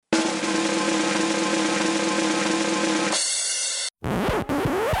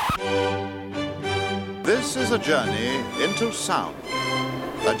is a journey into sound.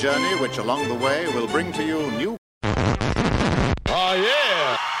 A journey which along the way will bring to you new... Oh,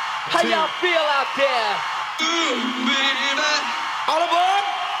 yeah! How y'all feel out there? Baby! All aboard?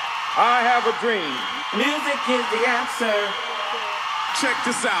 I have a dream. Music is the answer. Check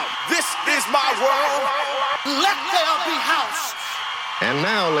this out. This is my world. Let there be house. And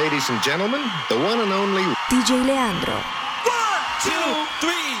now, ladies and gentlemen, the one and only DJ Leandro. 1, 2,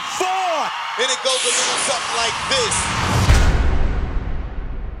 3, 4. And it goes a little something like this.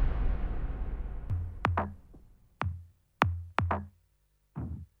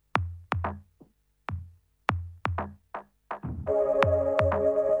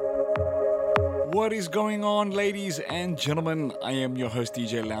 What is going on, ladies and gentlemen? I am your host,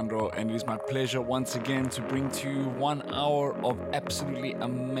 DJ Leandro, and it is my pleasure once again to bring to you 1 hour of absolutely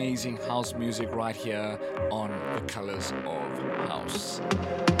amazing house music right here on The Colors of House.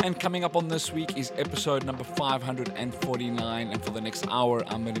 And coming up on this week is episode number 549, and for the next hour,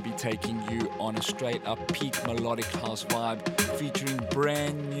 I'm going to be taking you on a straight up peak melodic house vibe, featuring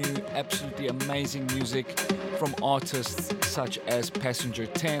brand new, absolutely amazing music from artists such as Passenger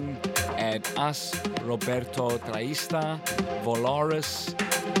 10, Add Us, Roberto, Traista, Volaris,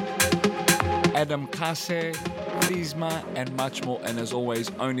 Kaase, Thysma, and much more. And as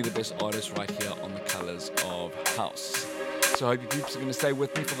always, only the best artists right here on The Colors of House. So I hope you peeps are going to stay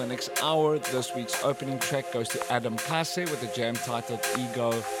with me for the next hour. This week's opening track goes to Kaase with a jam titled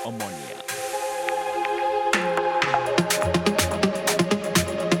Ego Ominia.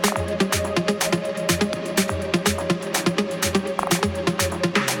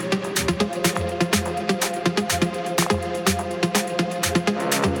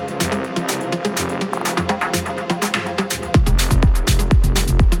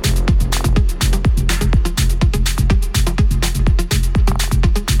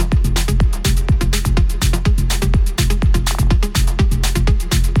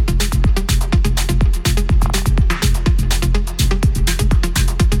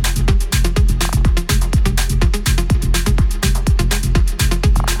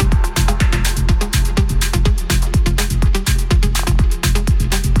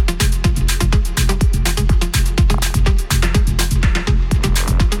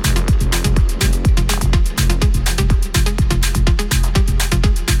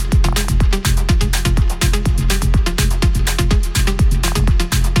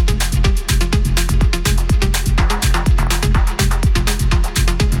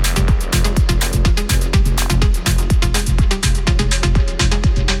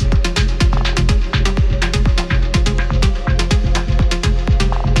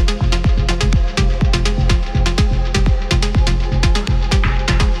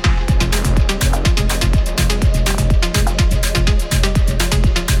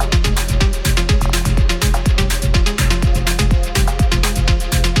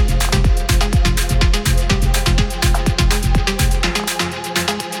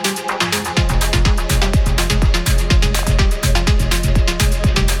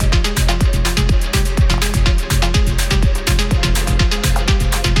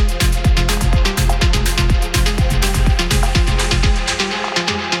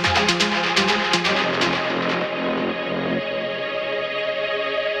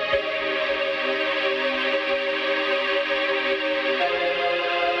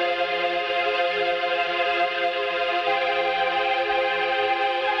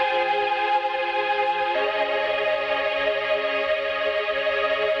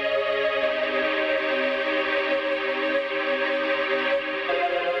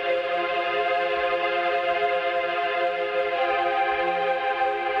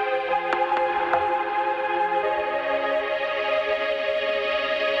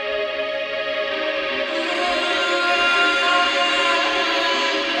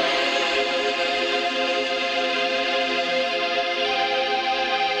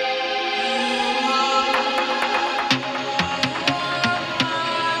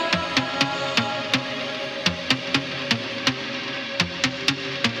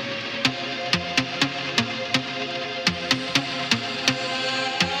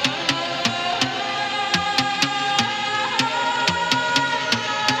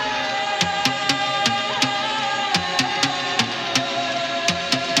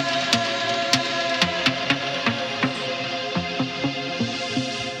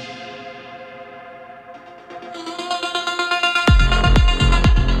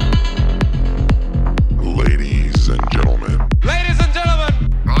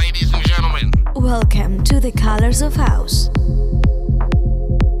 Welcome to The Colors of House.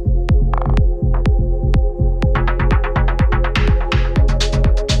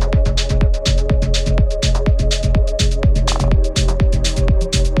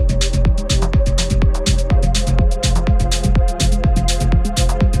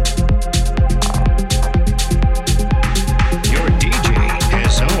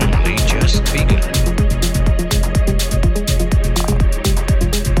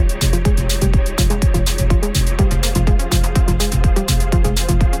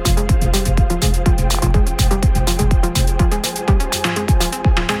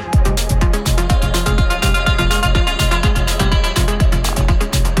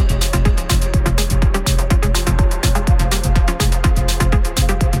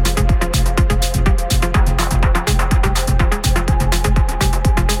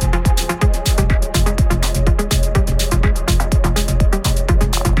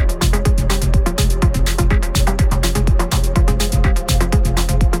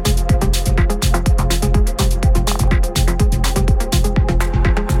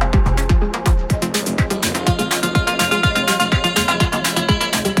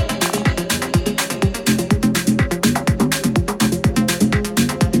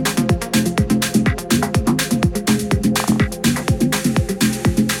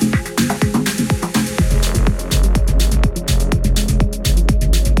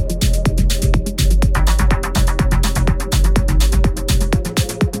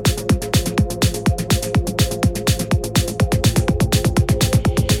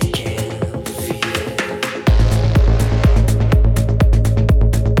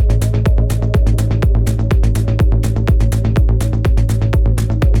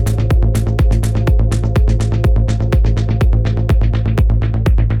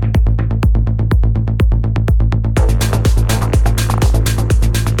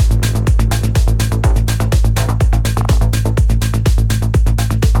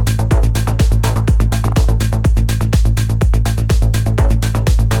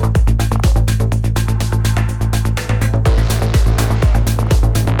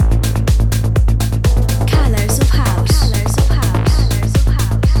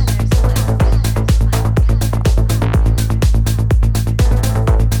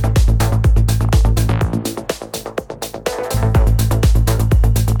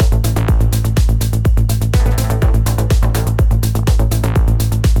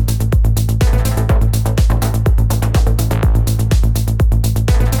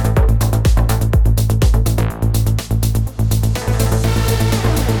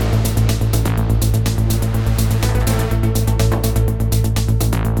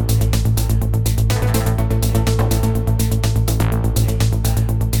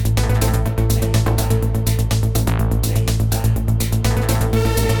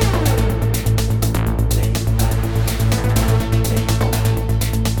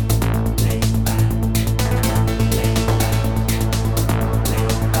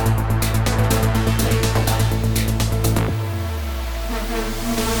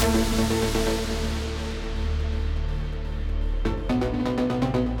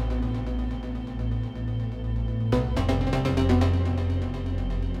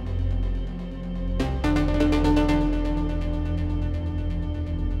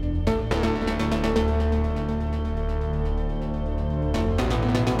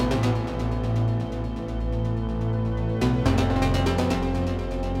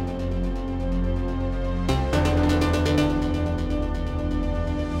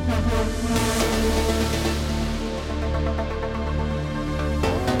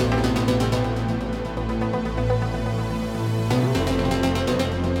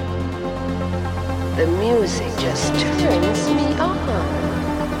 The music just turns me on.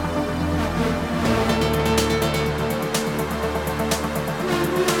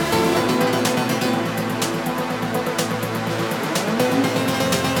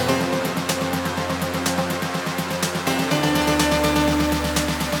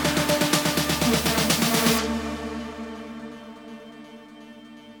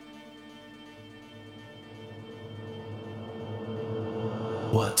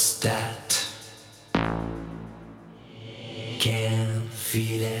 What's that? Can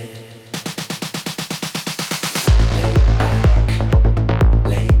feel it.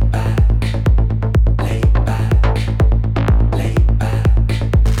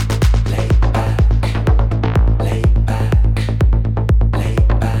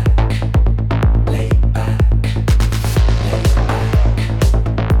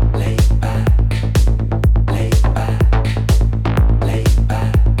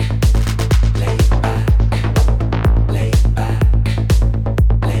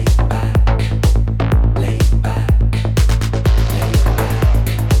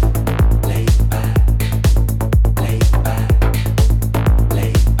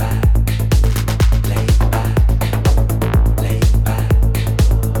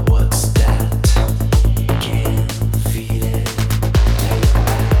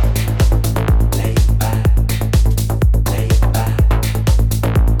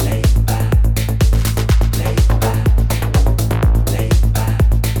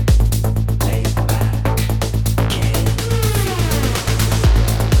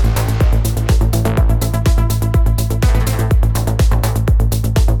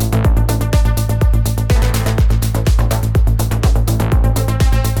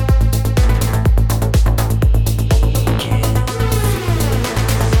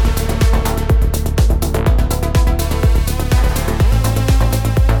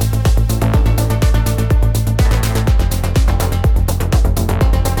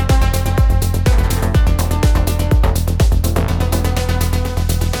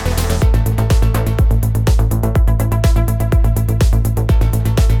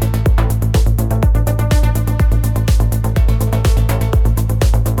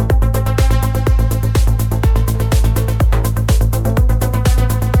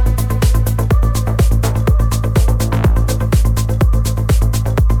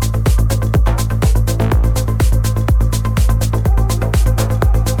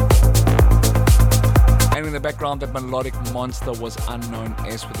 That melodic monster was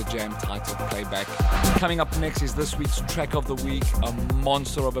UknownS with the jam titled Playback. Coming up next is this week's track of the week, a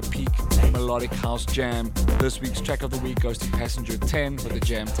monster of a peak melodic house jam. This week's track of the week goes to Passenger 10 with the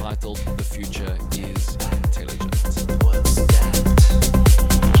jam titled The Future is Intelligent. What's that?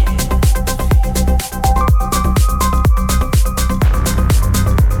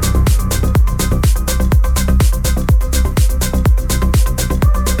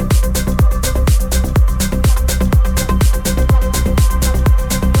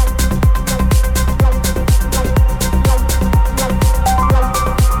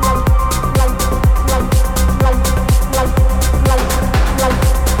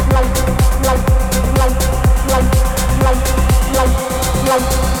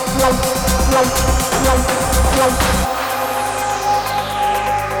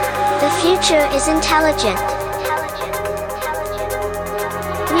 Is intelligent.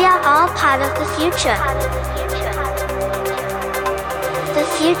 We are all part of the future. The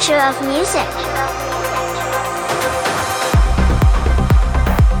future of music.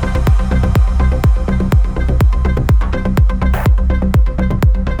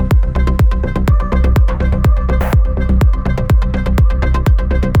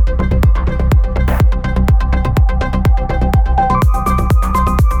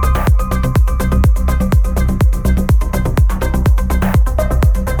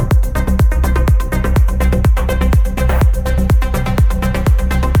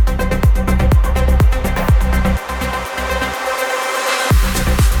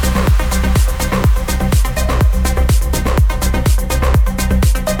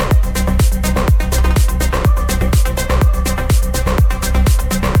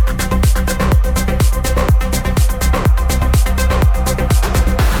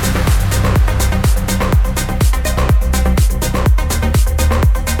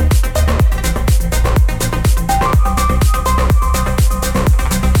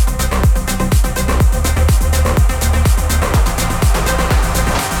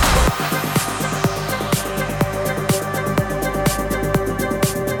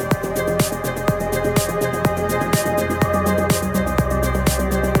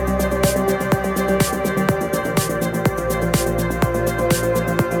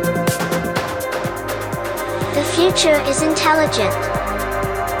 future is intelligent.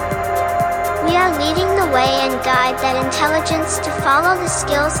 We are leading the way and guide that intelligence to follow the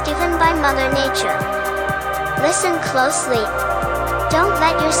skills given by Mother Nature. Listen closely. Don't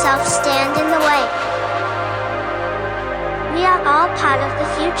let yourself stand in the way. We are all part of the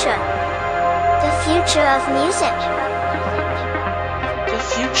future. The future of music. The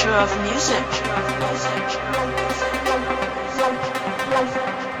future of music.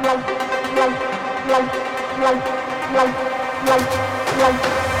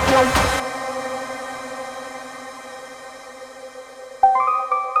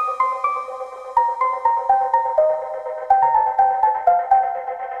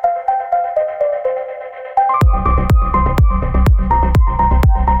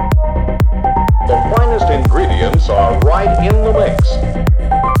 The finest ingredients are right in the mix.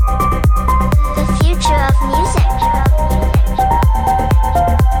 The future of music.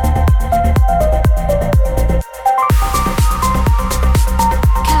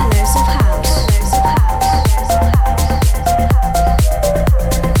 Colors of House.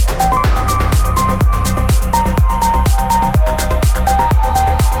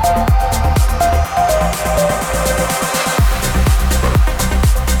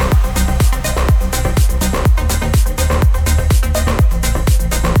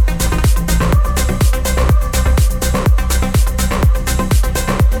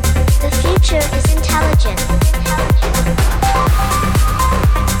 The future is intelligent.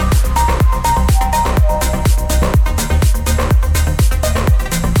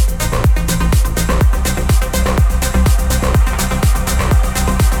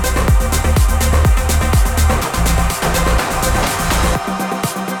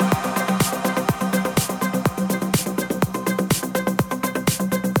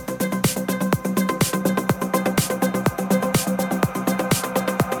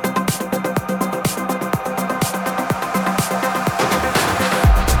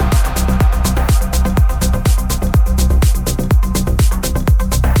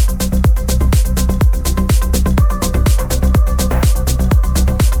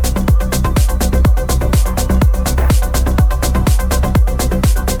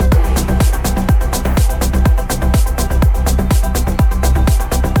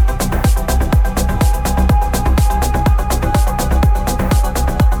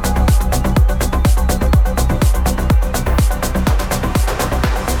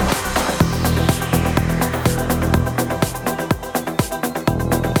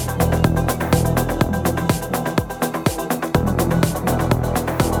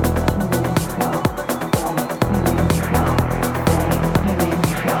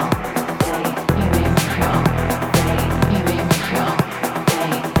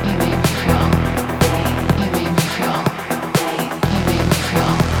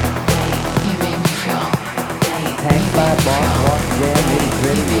 Tank by Boss Rock Jam Nitty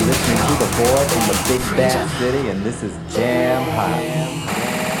Gritty. You're listening to the boy from the big bad city, and this is Jam Hot.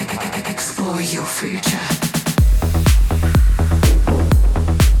 Explore your future.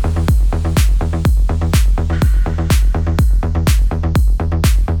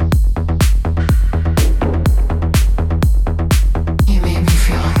 You made me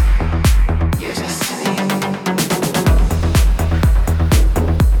feel your destiny.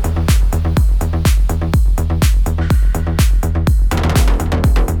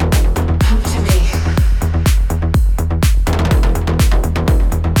 Come to me.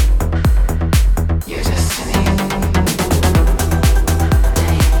 Your destiny.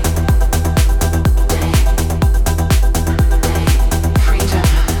 Freedom.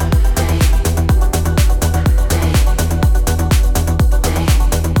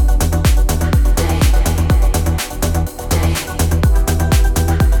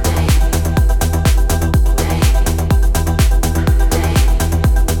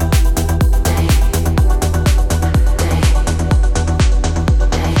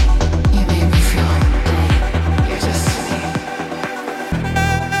 You made me feel your destiny.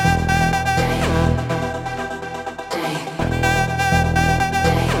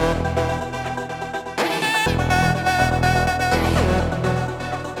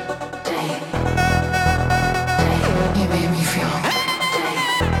 You made me feel.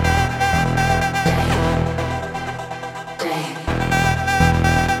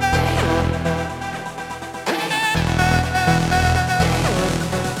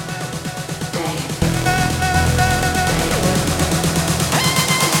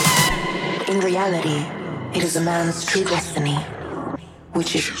 In reality, it is a man's true destiny,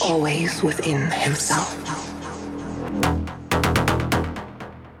 which is always within himself.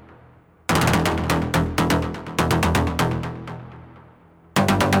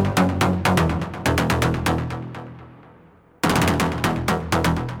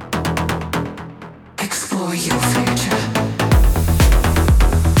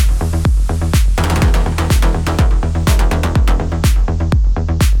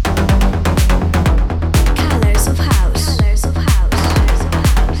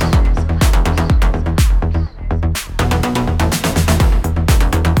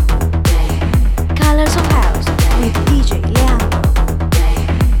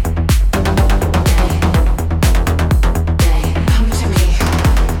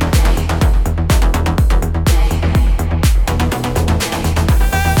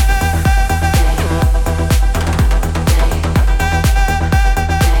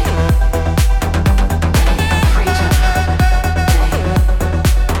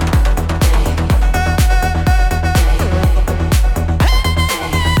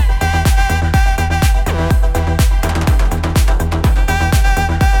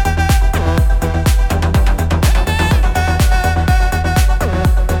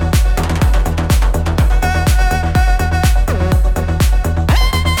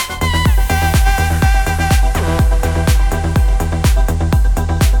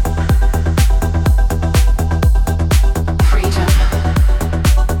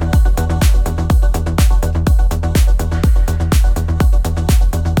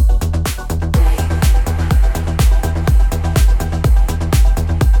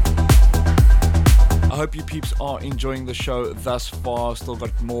 peeps are enjoying the show thus far. Still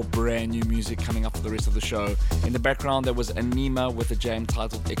got more brand new music coming up for the rest of the show. In the background, there was Anyma with a jam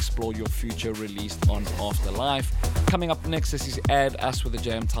titled Explore Your Future, released on Afterlife. Coming up next, this is Add Us with a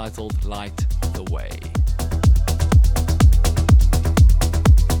jam titled Light the Way.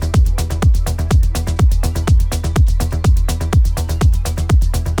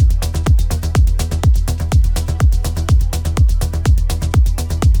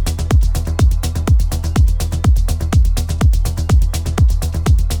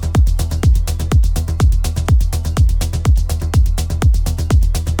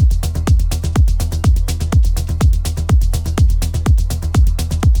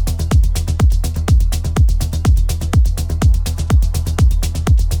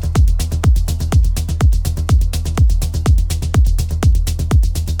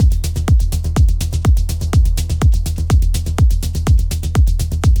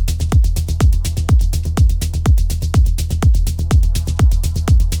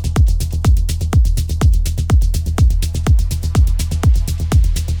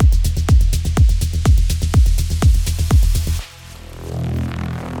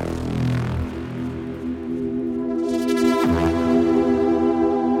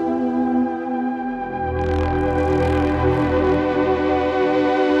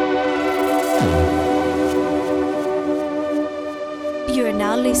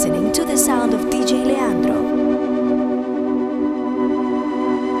 Listening to the sound of DJ Leandro.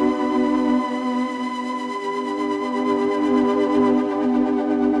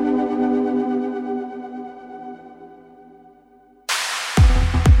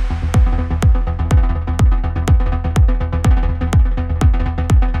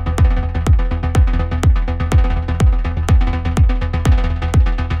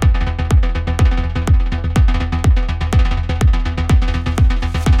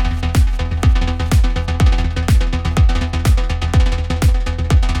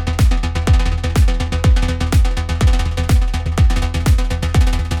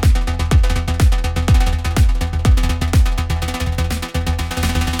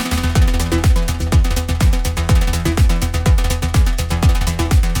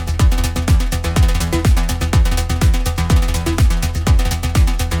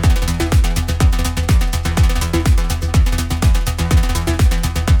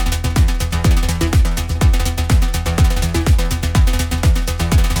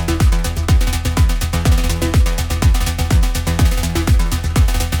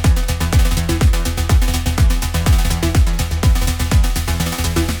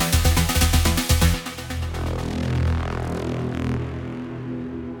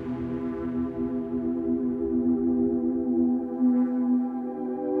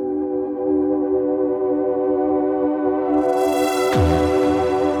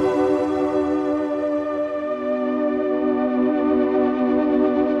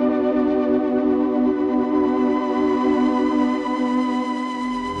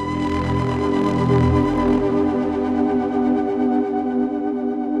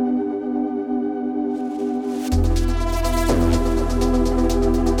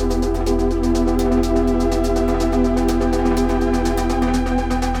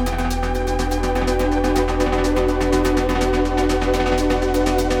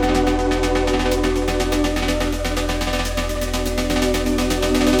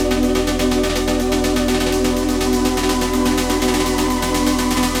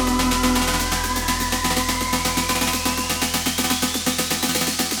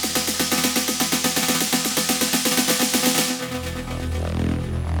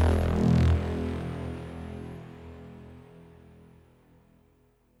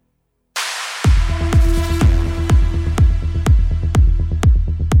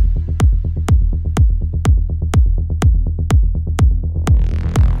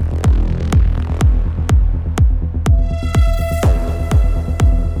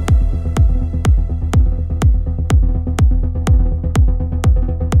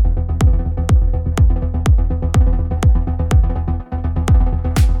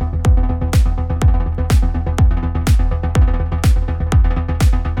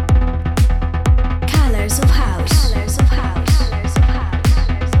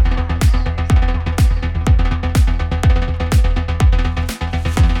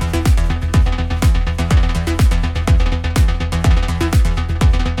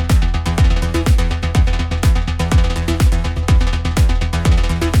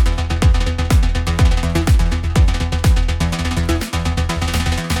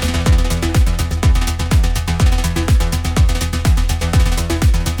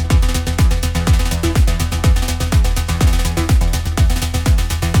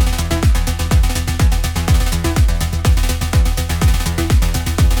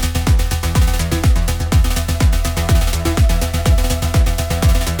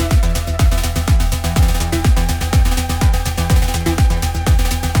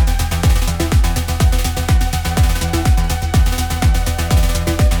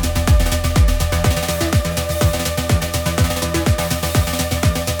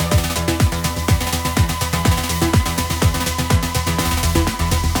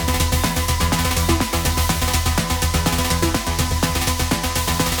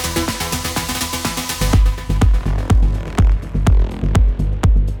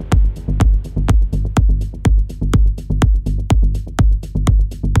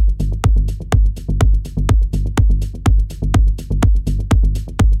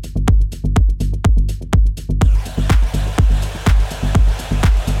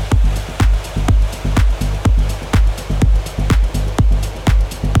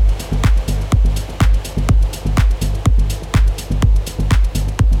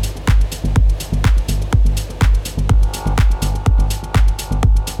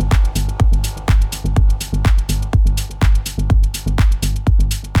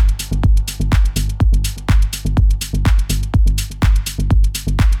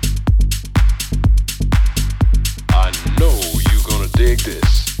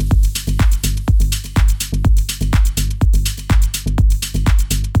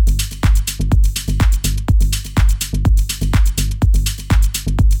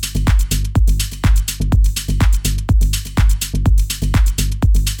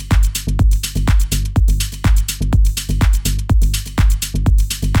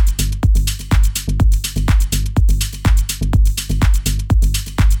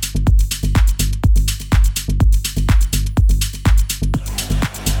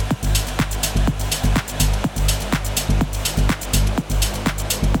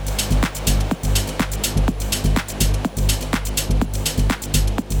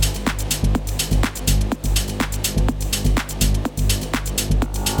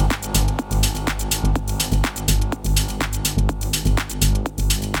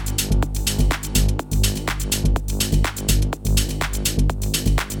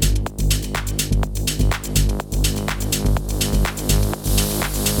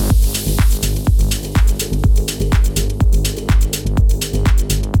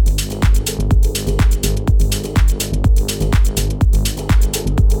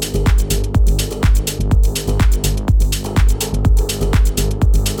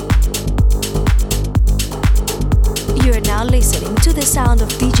 now listening to the sound of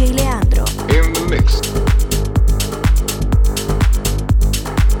DJ Leandro. In the mix.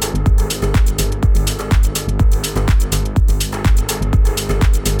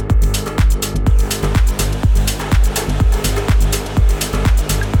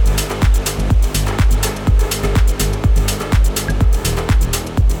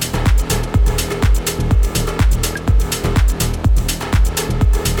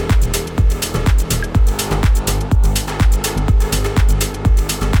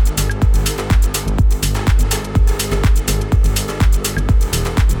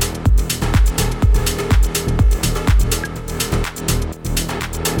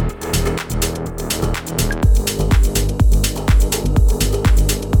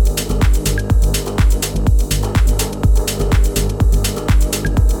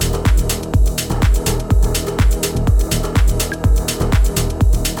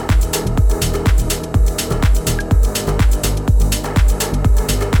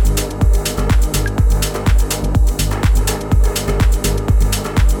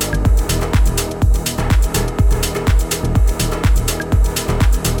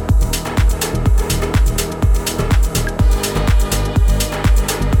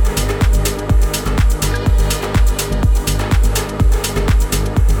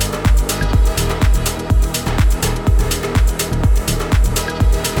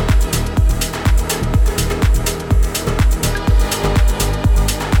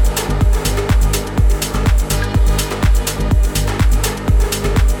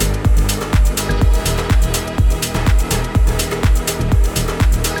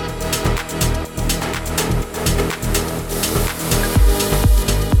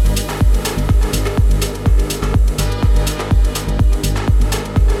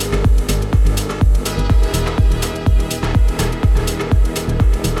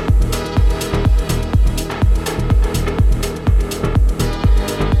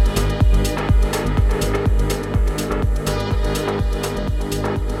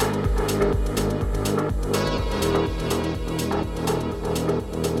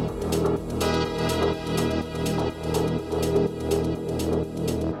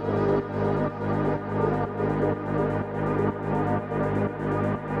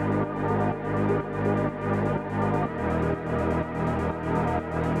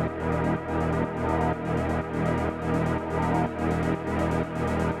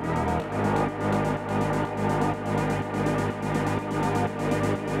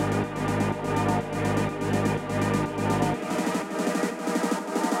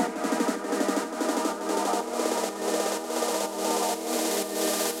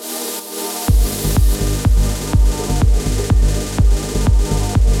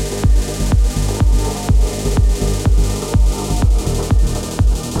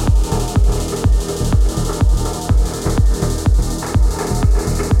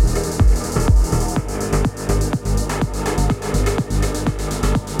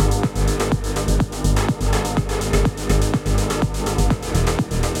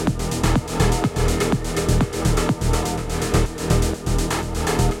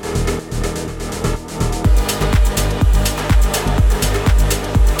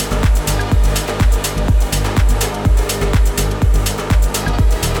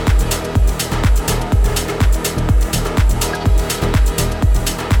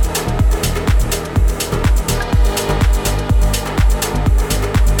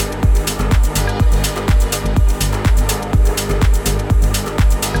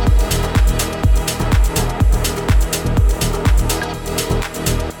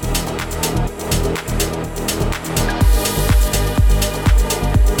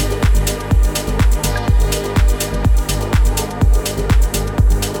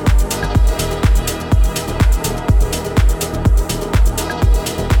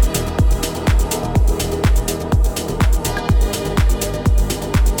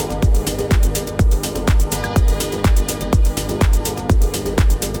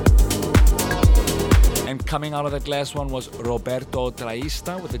 Coming out of that last one was Roberto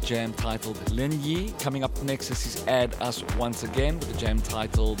Traista with the jam titled Linyi. Coming up next is his Add Us once again with the jam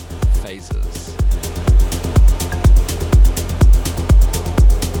titled Phases.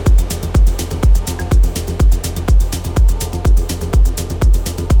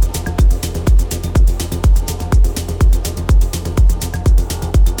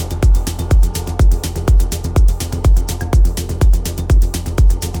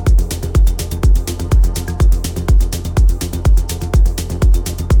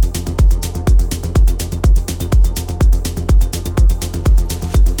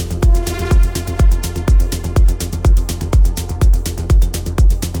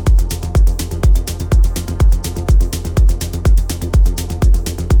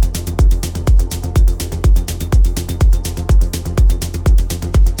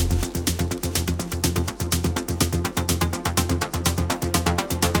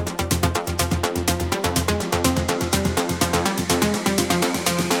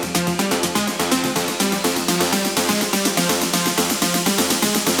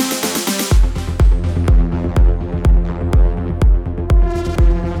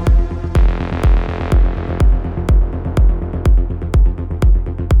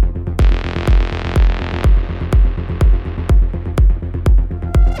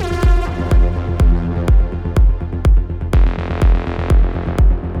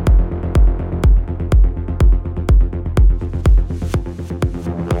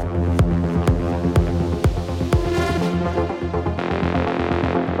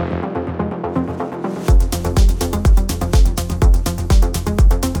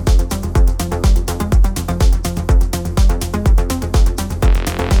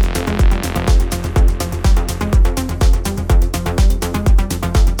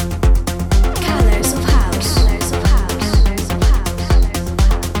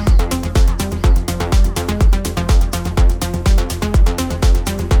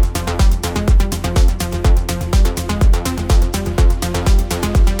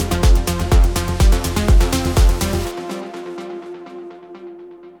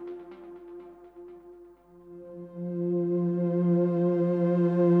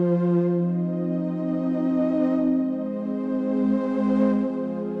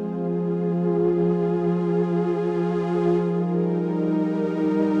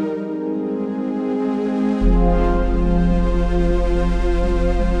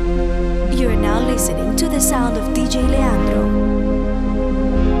 listening to the sound of DJ Leandro.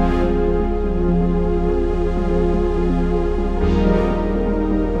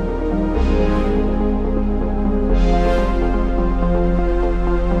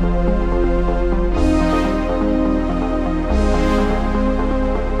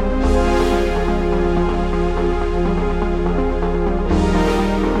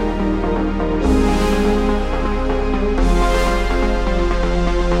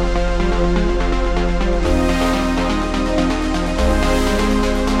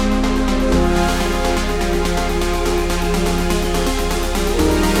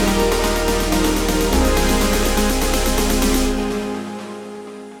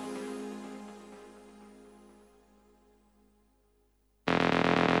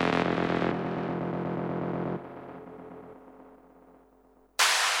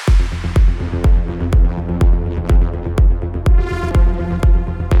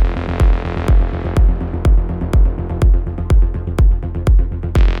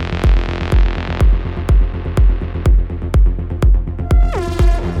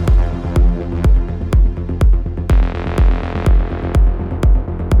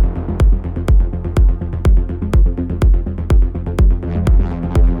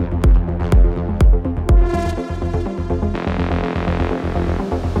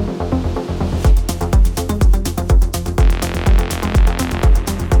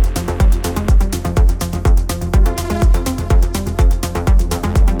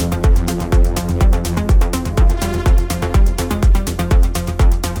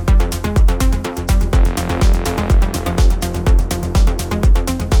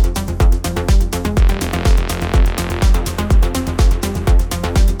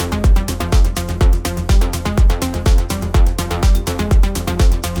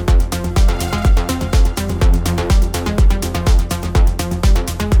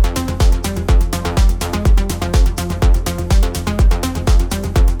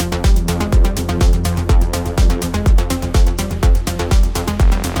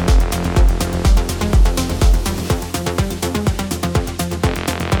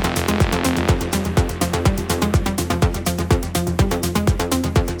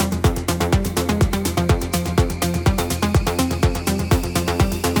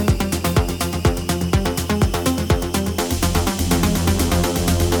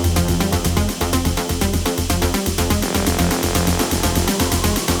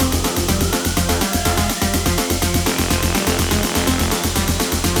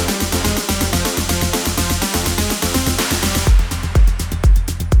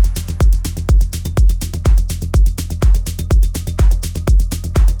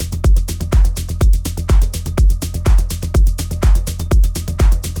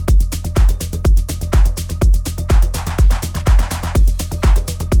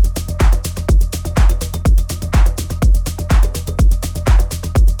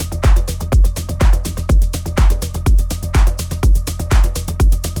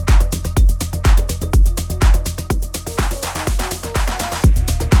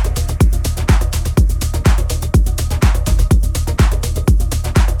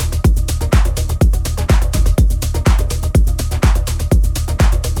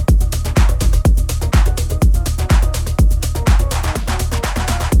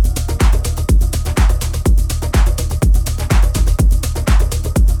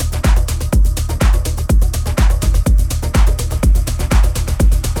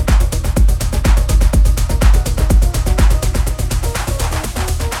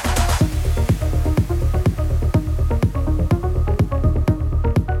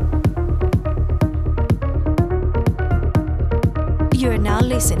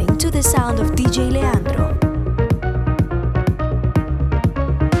 Listening to the sound of DJ Leandro.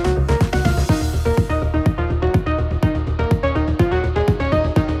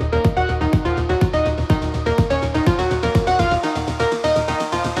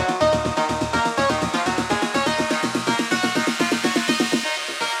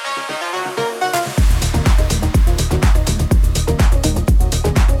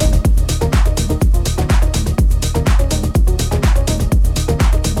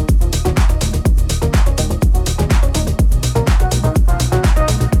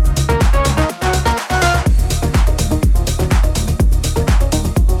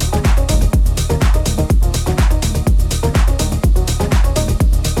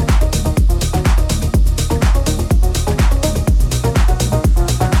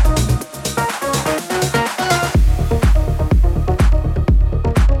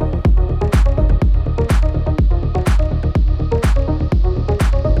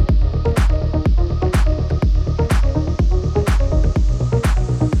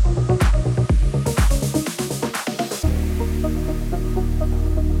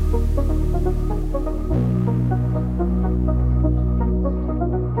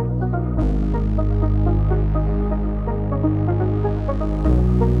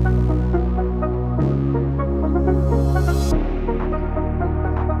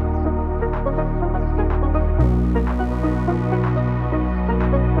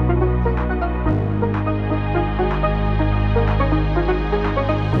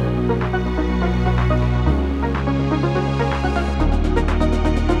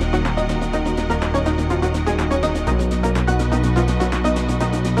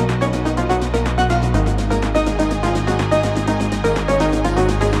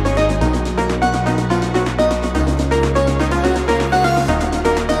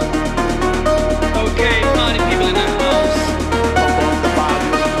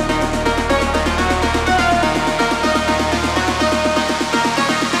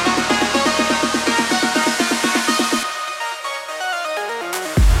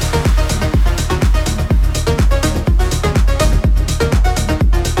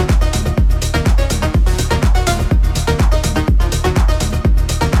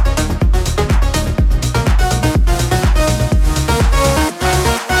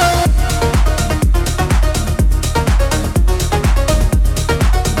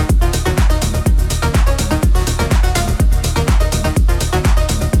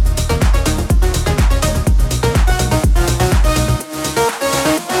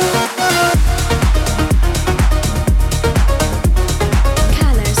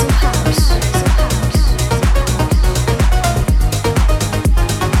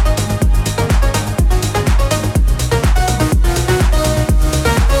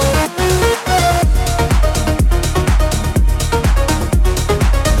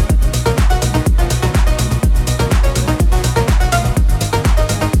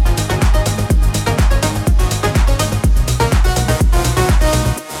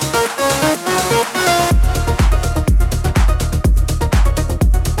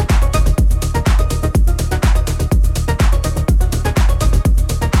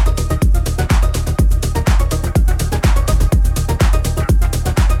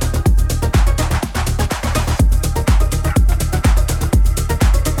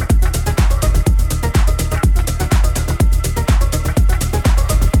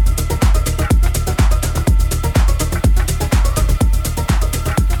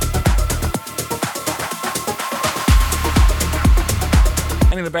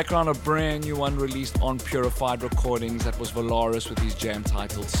 And in the background, a brand new one released on Purified Recordings. That was Volaris with his jam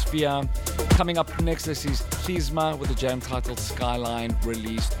titled Sphere. Coming up next, this is Thysma with the jam titled Skyline,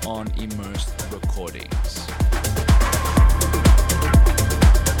 released on Immersed Recordings.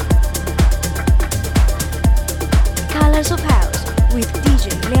 Colors of House with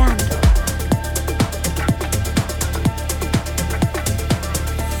DJ Leandro.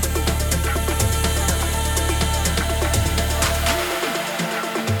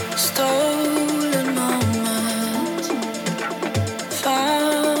 Stolen moments,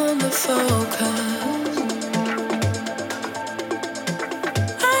 found the focus.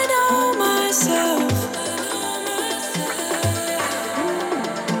 I know myself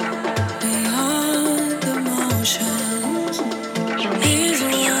beyond the motions. These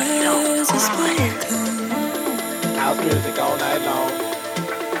words are spoken. House music all night long.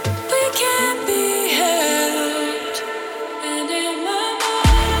 We can't be held, and in my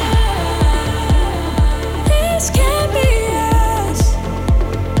this can't be us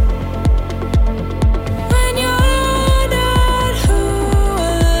when you're not who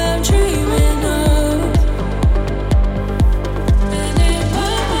I'm dreaming of. And in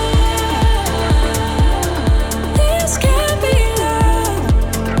my mind, this can't be love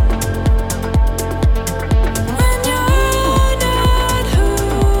when you're not who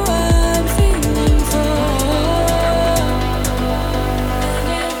I'm feeling for. And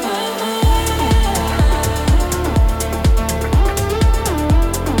in my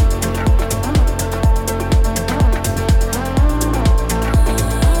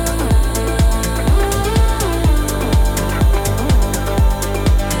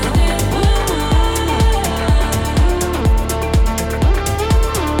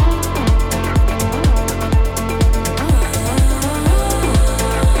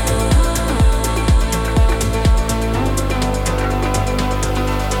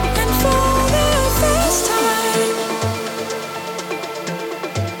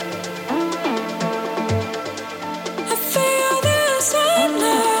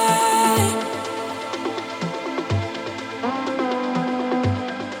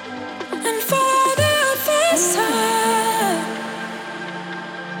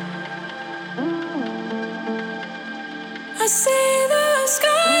I see the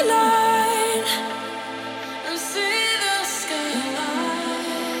skyline. I see the skyline.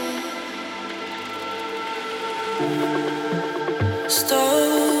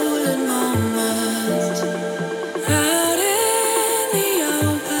 Stolen moments out in the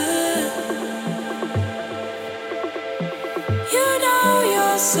open. You know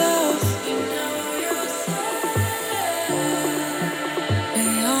yourself. You know yourself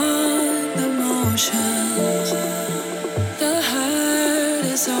beyond the motions. The hurt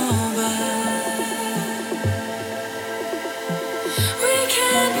is over. We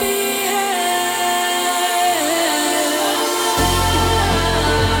can't be held.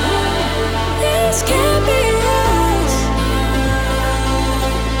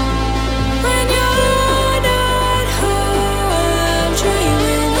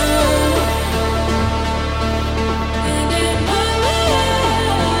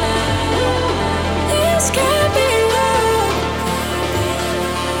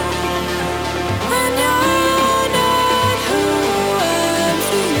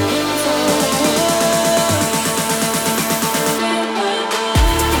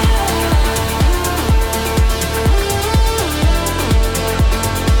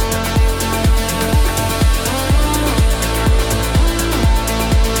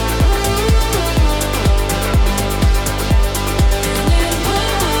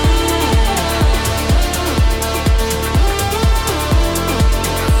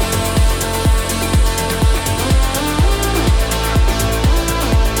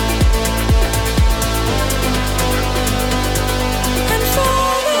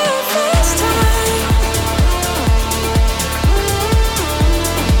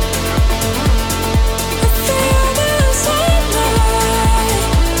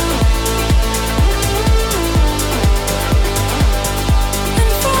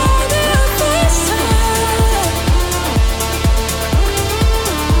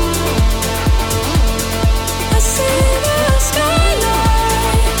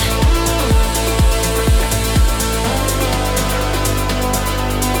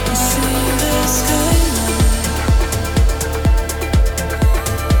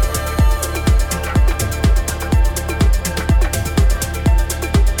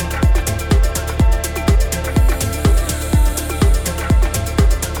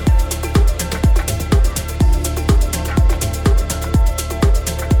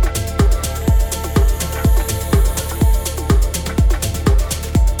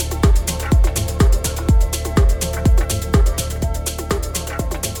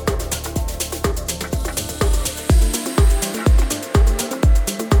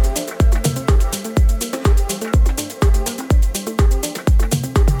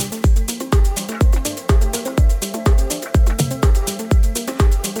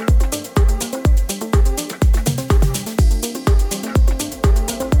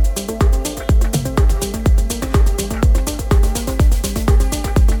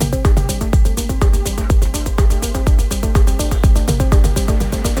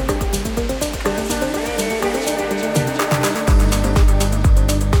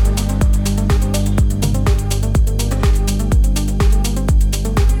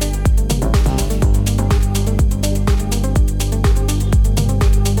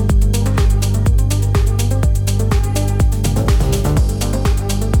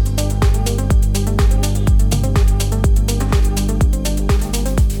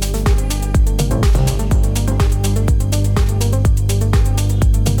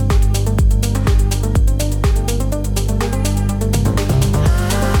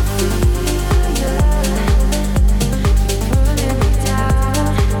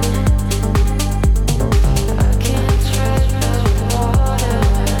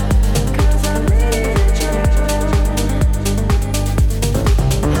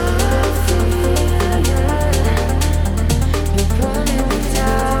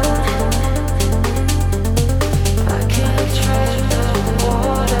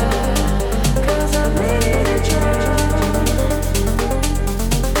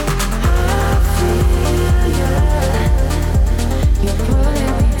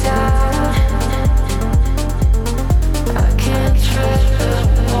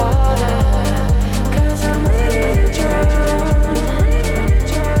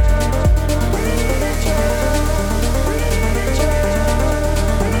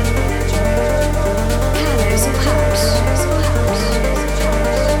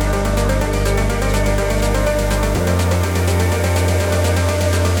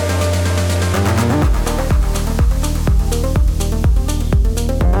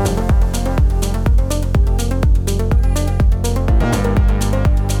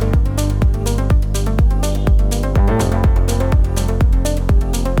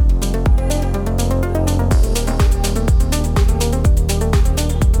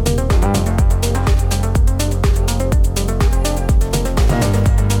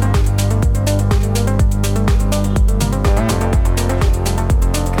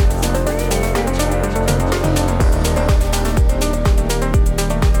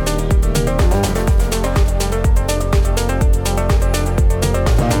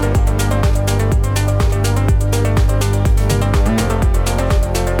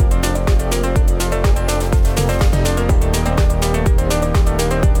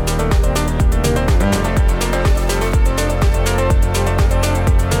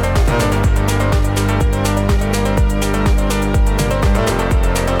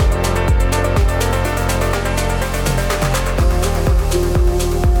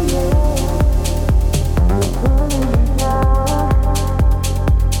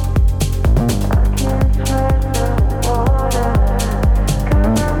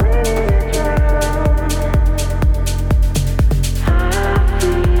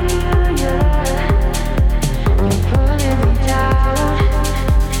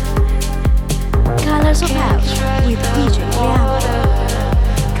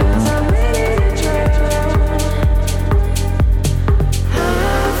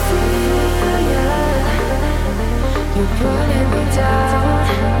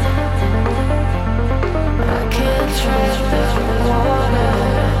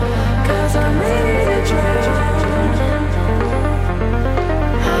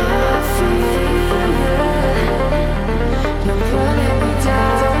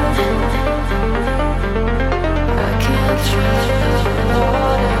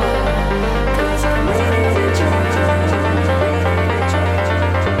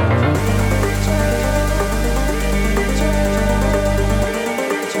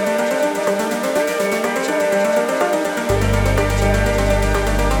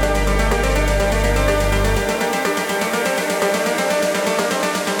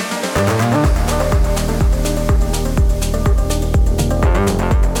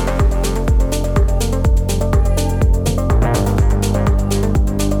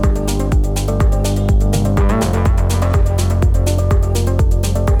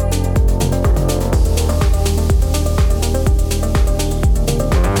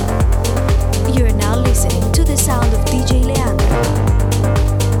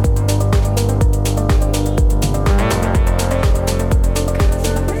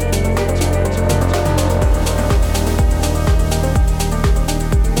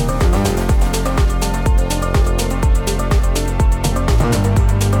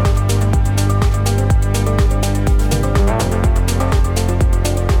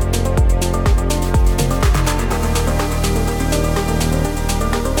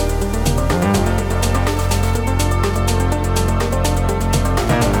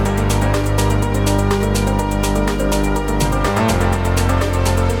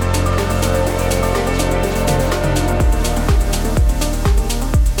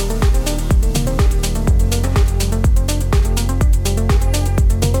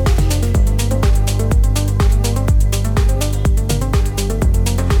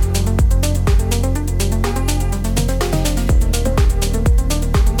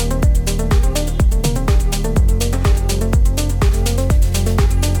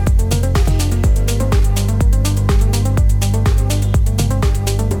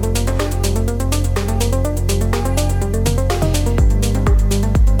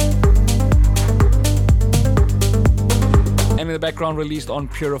 background released on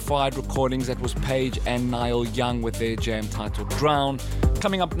Purified Recordings. That was Paige and Nihil Young with their jam titled Drown.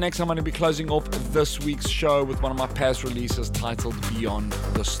 Coming up next, I'm going to be closing off this week's show with one of my past releases titled Beyond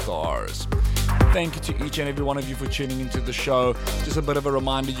the Stars. Thank you to each and every one of you for tuning into the show. Just a bit of a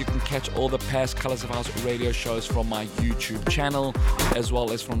reminder, you can catch all the past Colors of House radio shows from my YouTube channel, as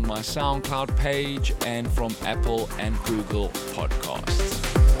well as from my SoundCloud page and from Apple and Google Podcasts.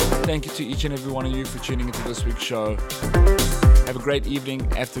 Thank you to each and every one of you for tuning into this week's show. Have a great evening,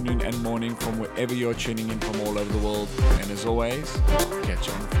 afternoon, and morning from wherever you're tuning in from all over the world. And as always, I'll catch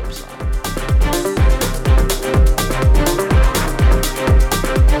you on the flip side.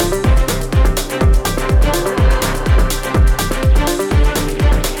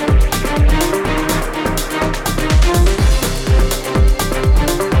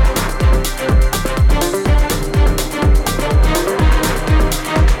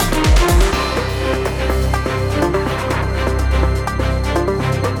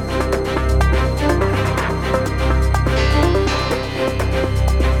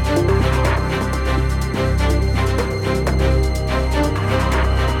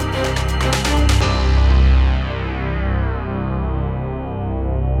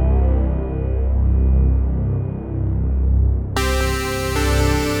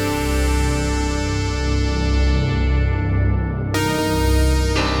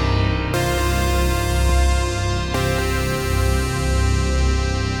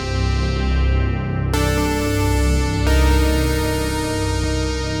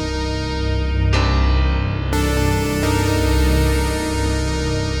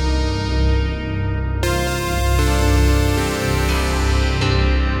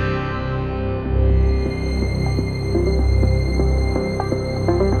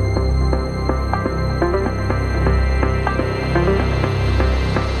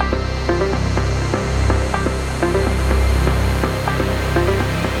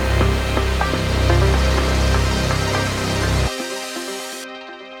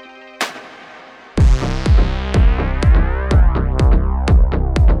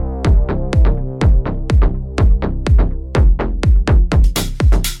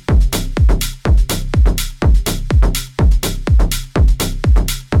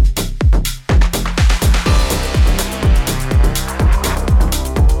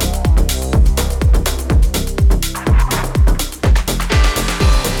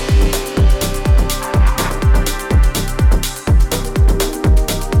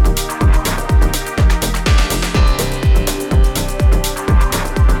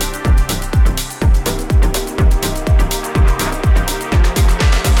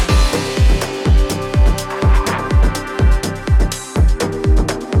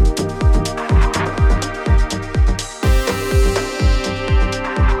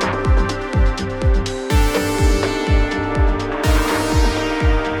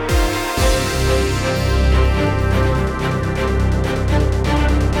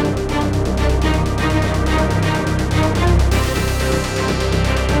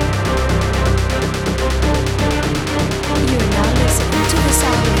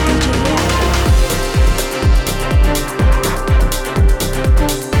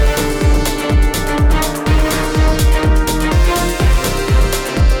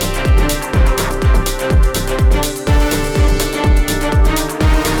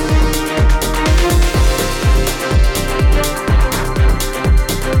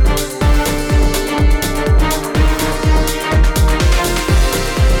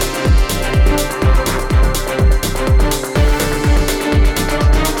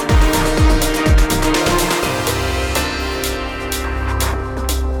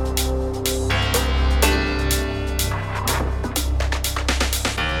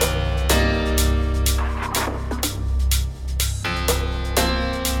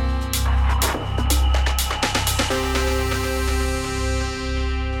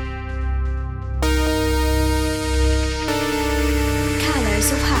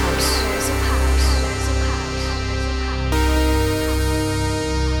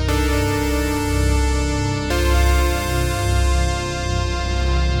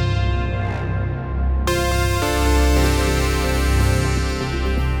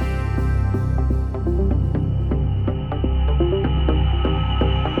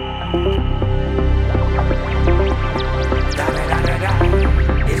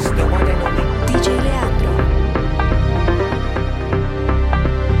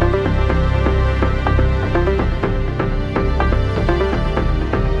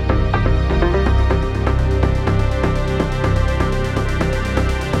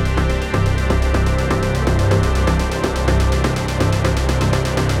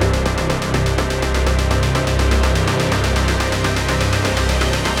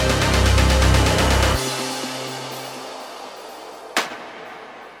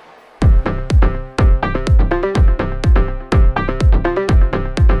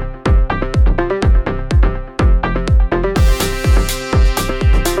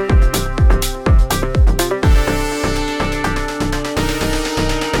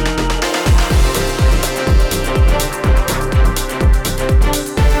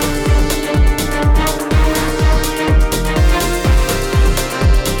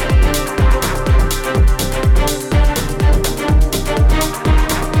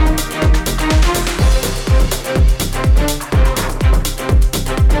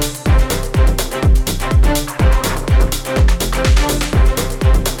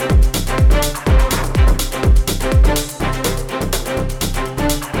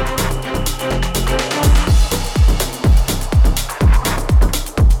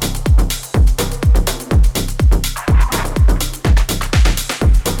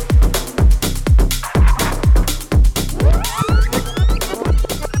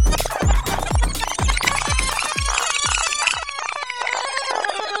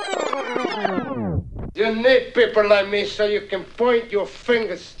 need people like me so you can point your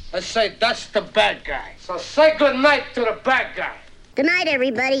fingers and say, that's the bad guy. So say good night to the bad guy. Good night,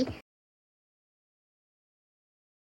 everybody.